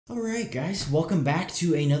Alright guys, welcome back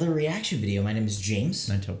to another reaction video. My name is James.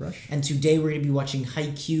 Ninetailedbrush. And today we're going to be watching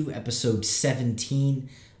Haikyuu episode 17.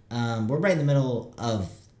 We're right in the middle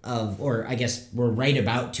of, or I guess we're right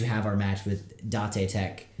about to have our match with Date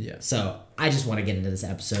Tech. Yeah. So I just want to get into this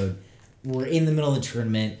episode. We're in the middle of the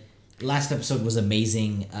tournament. Last episode was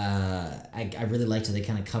amazing. I really liked how they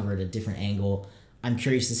kind of covered a different angle. I'm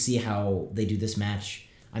curious to see how they do this match.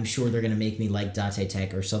 I'm sure they're going to make me like Date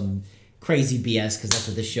Tech or some crazy BS because that's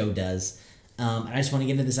what this show does. And I just want to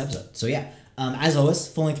get into this episode. So yeah, as always,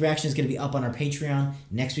 full-length reaction is going to be up on our Patreon.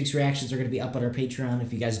 Next week's reactions are going to be up on our Patreon.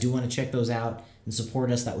 If you guys do want to check those out and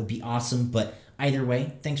support us, that would be awesome. But either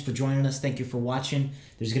way, thanks for joining us. Thank you for watching.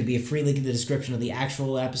 There's going to be a free link in the description of the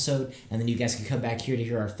actual episode, and then you guys can come back here to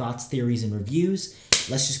hear our thoughts, theories, and reviews.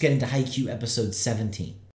 Let's just get into Haikyuu episode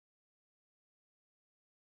 17.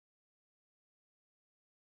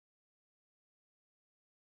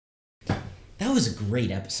 That was a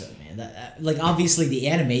great episode, man. Like, obviously, the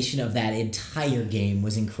animation of that entire game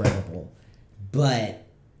was incredible. But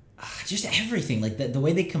just everything. Like, the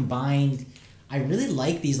way they combined... I really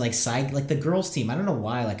like these, like, side... Like, the girls' team. I don't know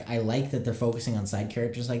why. Like, I like that they're focusing on side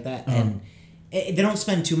characters like that. And they don't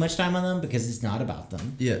spend too much time on them because it's not about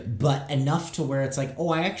them. Yeah. But enough to where it's like, oh,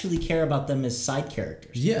 I actually care about them as side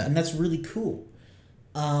characters. Yeah. And that's really cool.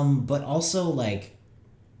 But also, like...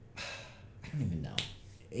 I don't even know.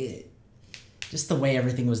 Just the way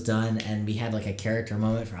everything was done, and we had like a character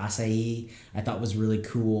moment for Asahi, I thought was really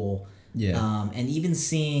cool. Yeah. And even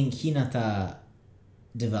seeing Hinata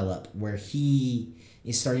develop, where he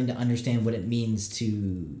is starting to understand what it means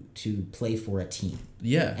to play for a team.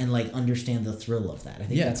 Yeah. And like understand the thrill of that. I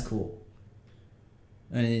think that's cool.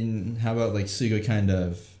 I mean, how about like Suga kind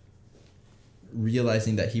of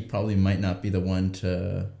realizing that he probably might not be the one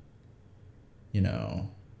to, you know,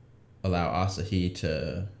 allow Asahi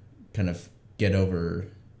to kind of get over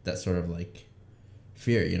that sort of like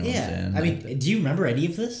fear, you know what I'm saying? I mean, do you remember any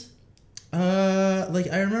of this?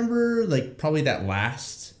 Like I remember like probably that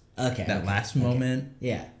last moment.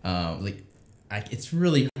 Yeah. It's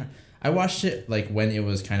really, I watched it like when it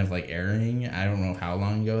was kind of like airing. I don't know how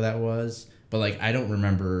long ago that was, but like I don't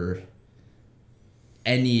remember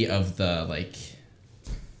any of the like,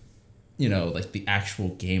 you know, like the actual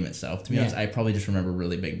game itself. To be honest, I probably just remember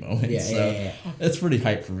really big moments. Yeah. It's pretty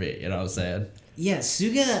hype for me, you know what I'm saying? Yeah,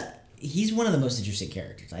 Suga, he's one of the most interesting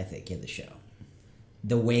characters, I think, in the show.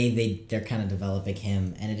 The way they're kind of developing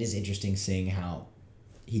him, and it is interesting seeing how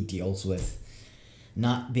he deals with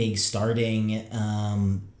not being starting,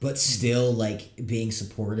 but still, like, being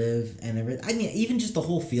supportive and everything. I mean, even just the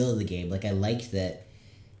whole feel of the game. Like, I liked that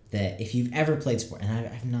if you've ever played sport, and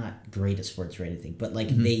I'm not great at sports or anything, but like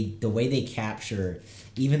the way they capture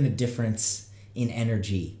even the difference in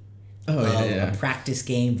energy of a practice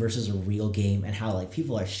game versus a real game, and how like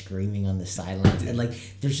people are screaming on the sidelines, and like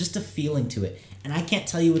there's just a feeling to it, and I can't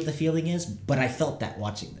tell you what the feeling is, but I felt that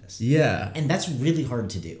watching this. Yeah, and that's really hard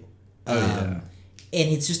to do. And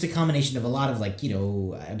it's just a combination of a lot of, like, you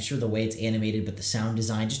know, I'm sure the way it's animated, but the sound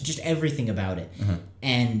design, just everything about it.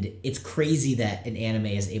 And it's crazy that an anime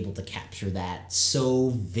is able to capture that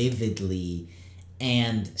so vividly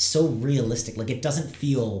and so realistic. Like, it doesn't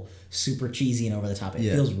feel super cheesy and over the top. It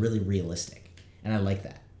feels really realistic. And I like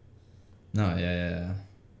that. No, yeah.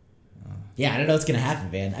 Yeah, I don't know what's going to happen,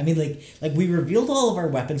 man. I mean, like we revealed all of our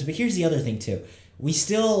weapons, but here's the other thing, too. We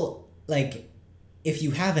still, like... If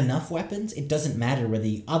you have enough weapons, it doesn't matter whether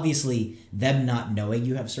you... Obviously, them not knowing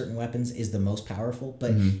you have certain weapons is the most powerful.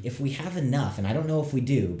 But if we have enough, and I don't know if we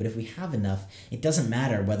do, but if we have enough, it doesn't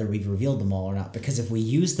matter whether we've revealed them all or not. Because if we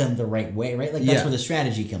use them the right way, right? Like, that's where the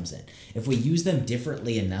strategy comes in. If we use them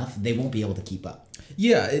differently enough, they won't be able to keep up.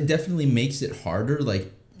 Yeah, it definitely makes it harder.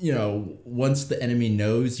 Like, you know, once the enemy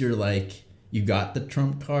knows you're, like... You got the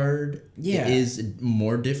trump card. Yeah. It is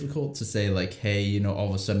more difficult to say, like, hey, you know, all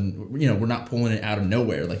of a sudden, you know, we're not pulling it out of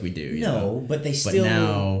nowhere like we do. You know? But they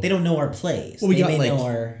still, they don't know our plays. Well, we they got, may like, know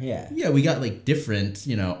our, Yeah, we got, like, different,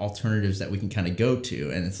 you know, alternatives that we can kind of go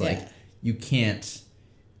to. And it's like, you can't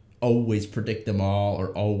always predict them all or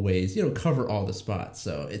always, you know, cover all the spots.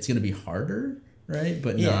 So it's going to be harder, right?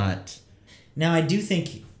 But not... Now, I do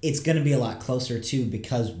think it's going to be a lot closer, too,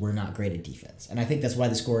 because we're not great at defense. And I think that's why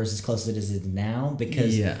the score is as close as it is now,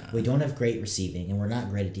 because we don't have great receiving, and we're not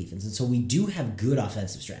great at defense. And so we do have good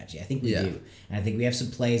offensive strategy. I think we do. And I think we have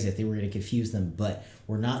some plays. I think we're going to confuse them, but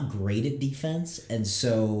we're not great at defense, and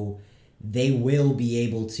so they will be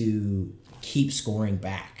able to keep scoring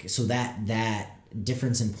back. So that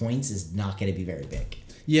difference in points is not going to be very big.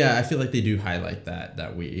 Yeah, I feel like they do highlight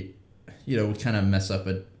that we, you know, we kind of mess up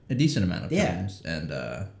a decent amount of times, and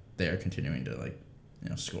they are continuing to like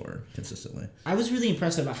score consistently. I was really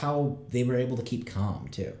impressed about how they were able to keep calm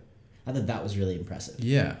too. I thought that was really impressive.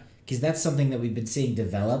 Yeah. Because that's something that we've been seeing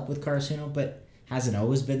develop with Casino, but hasn't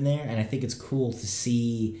always been there. And I think it's cool to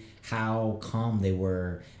see how calm they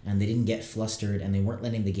were, and they didn't get flustered, and they weren't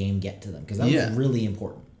letting the game get to them. Because that was really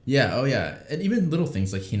important. Yeah, oh yeah. And even little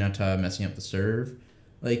things like Hinata messing up the serve.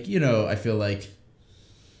 Like, I feel like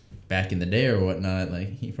back in the day or whatnot,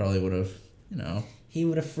 like, he probably would have, He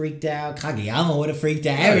would have freaked out. Kageyama would have freaked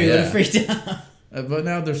out. Everyone would have freaked out. But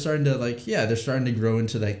now they're starting to they're starting to grow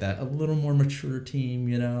into like that a little more mature team.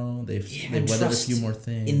 They've weathered a few more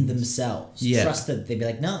things in themselves. Yeah, trust that they'd be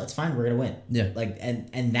like, no, it's fine, we're gonna win. Yeah, like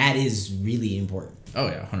and that is really important. Oh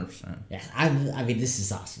yeah, 100%. Yeah, I mean, this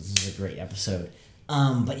is awesome. This is a great episode.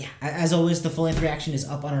 But yeah, as always, the full length reaction is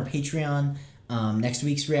up on our Patreon. Next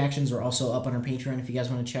week's reactions are also up on our Patreon if you guys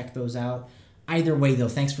want to check those out. Either way, though,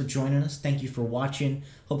 thanks for joining us. Thank you for watching.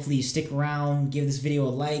 Hopefully you stick around, give this video a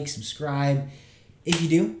like, subscribe. If you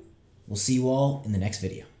do, we'll see you all in the next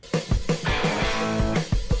video.